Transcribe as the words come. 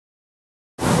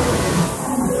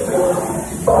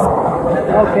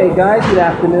Okay guys, good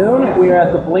afternoon. We are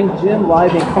at the Blink Gym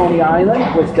live in Coney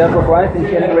Island with Deborah Blythe and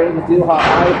getting ready to do her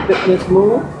eye fitness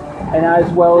move, and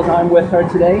as well as I'm with her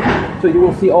today. So you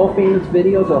will see all famous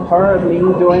videos of her and me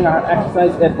doing our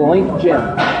exercise at Blink Gym.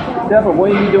 Deborah,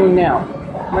 what are you doing now?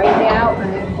 Right now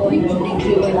I'm going to be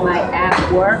doing my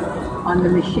ab work on the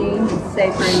machine. It's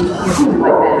safer and easier for my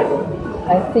back.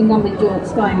 I think I'm going to do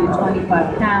starting with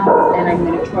 25 pounds, and I'm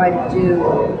going to try to do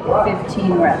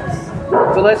 15 reps.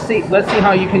 So let's see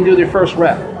how you can do your first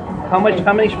rep. How many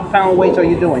pound weights are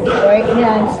you doing? Right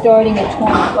now I'm starting at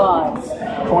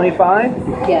 25. 25?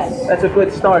 Yes. That's a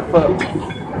good start, folks.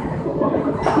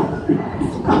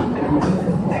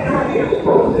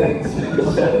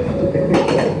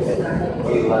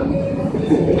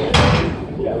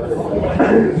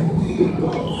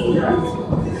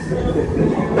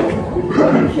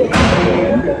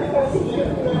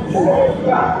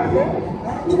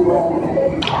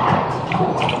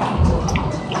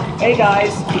 Hey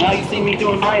guys, now you see me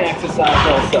doing my exercise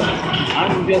also.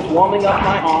 I'm just warming up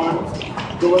my arms,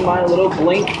 doing my little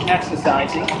blink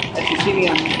exercising. As you see me,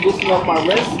 I'm loosening up my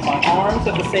wrists, my arms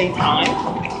at the same time.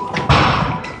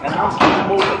 And I'm keep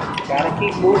moving. Gotta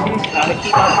keep moving, gotta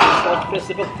keep myself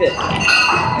physical fit.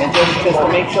 And just to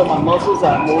make sure my muscles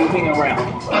are moving around.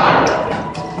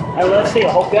 And let's see, I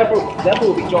hope Deborah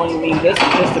will be joining me in just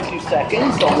a few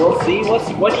seconds, so we'll see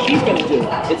what she's going to do.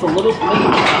 It's a little blinky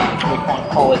time, we want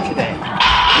to call it today.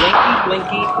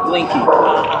 Blinky, blinky, blinky.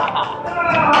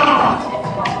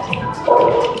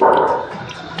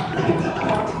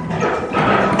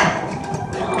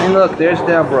 And look, there's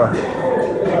Deborah.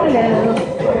 Hello.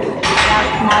 Now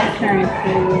it's my turn to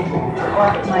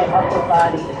work my upper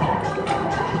body.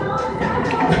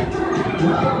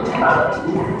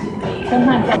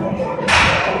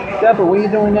 Deborah, what are you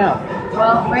doing now?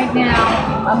 Well, right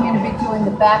now I'm going to be doing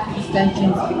the back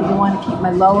extensions because I want to keep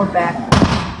my lower back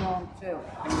strong too.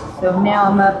 So now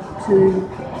I'm up to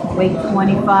weight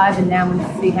 25, and now I'm going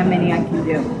to see how many I can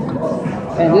do.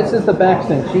 And this is the back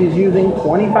extension. She's using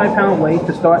 25-pound weight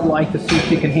to start light to see if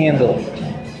she can handle it.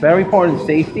 It's very important.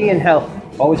 Safety and health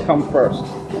always come first.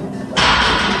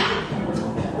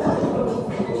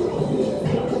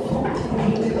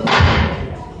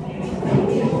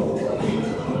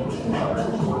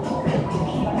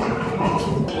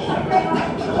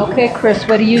 Okay, Chris,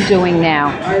 what are you doing now?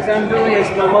 As I'm doing, as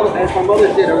my mother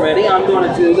did already, I'm going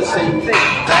to do the same thing.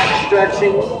 Back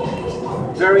stretching,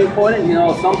 very important. You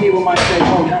know, some people might say,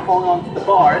 "Oh, you're not holding on to the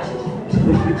bars."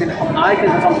 I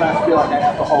can sometimes feel like I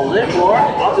have to hold it, or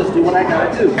I'll just do what I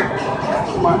gotta do.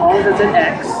 My arms as an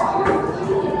X,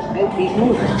 and keep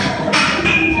moving.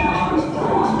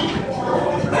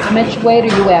 How much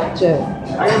weight are you up to?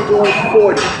 I am doing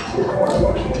 40.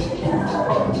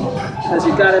 Because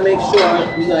you gotta make sure,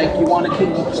 you want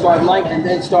to start light and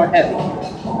then start heavy.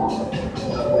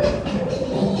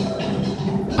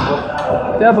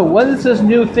 Deborah, what is this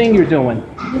new thing you're doing?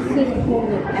 This is called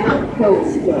an ab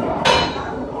coaster.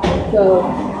 So I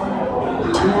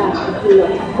have to do a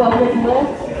forward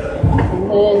lift, and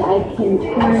then I can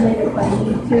turn it if I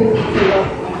need to the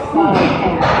side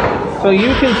half. So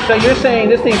you're saying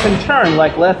this thing can turn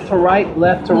like left to right,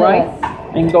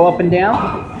 Yes. and go up and down?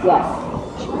 Yes.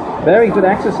 Very good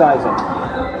exercising.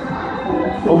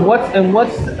 What's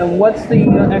the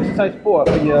exercise for?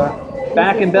 For your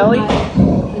back and belly? This is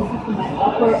for my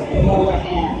upper and lower ab.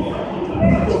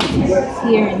 It works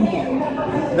here and here.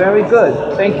 Very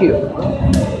good. Thank you.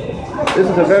 This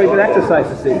is a very good exercise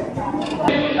to see.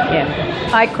 Yeah.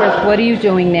 Hi, Chris. What are you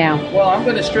doing now? Well, I'm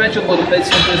going to stretch a little bit.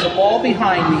 So there's a wall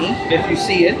behind me, if you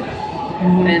see it.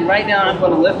 And right now I'm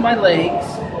going to lift my legs.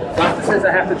 Doctor says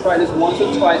I have to try this once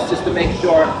or twice just to make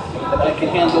sure that I can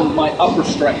handle my upper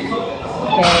strength.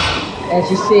 Okay. As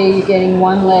you see, you're getting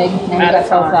one leg and At a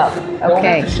time. up. I don't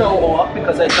have to show off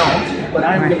because I don't, but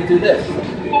I'm going to do this.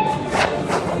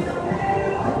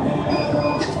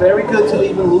 It's very good to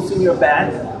even loosen your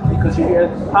back because you hear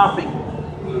it popping.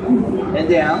 And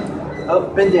down,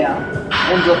 up and down,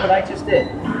 and look what I just did.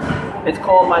 It's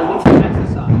called my loosening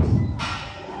exercise.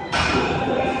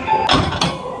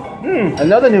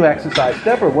 Another new exercise.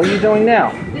 Deborah, what are you doing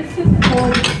now? This is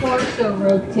called torso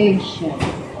rotation.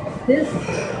 This,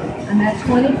 I'm at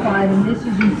 25, and this,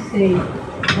 as you see,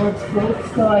 works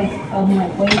both sides of my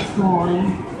waistline.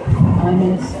 I'm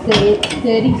in a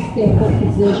steady, stable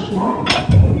position.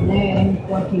 And then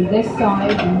working this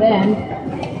side, and then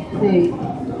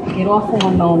get off for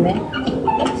a moment,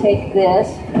 take this,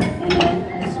 and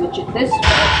then switch it this way.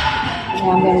 Now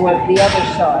I'm going to work the other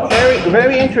side.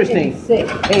 Very interesting.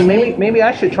 Hey, maybe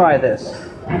I should try this.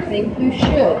 I think you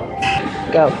should.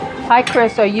 Go. Hi,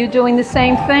 Chris. Are you doing the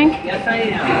same thing? Yes, I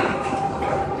am.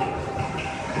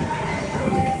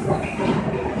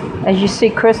 As you see,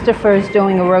 Christopher is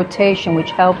doing a rotation which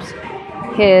helps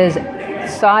his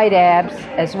side abs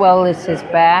as well as his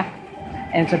back.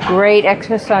 And it's a great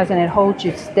exercise and it holds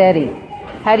you steady.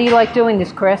 How do you like doing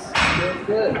this, Chris?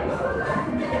 Good.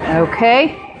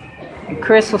 Okay. And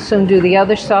Chris will soon do the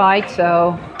other side.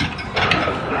 So,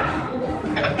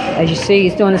 as you see,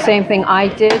 he's doing the same thing I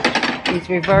did. He's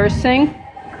reversing.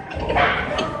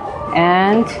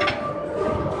 And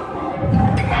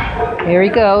here he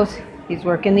goes. He's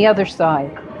working the other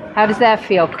side. How does that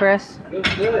feel, Chris? Feels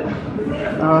good.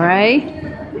 All right.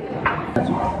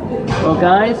 Well,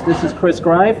 guys, this is Chris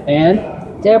Grive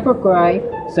and Deborah Gray.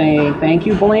 saying thank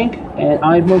you, Blink, and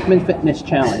Eye Movement Fitness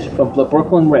Challenge from the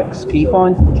Brooklyn Ricks. Keep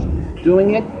on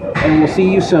doing it, and we'll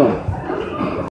see you soon.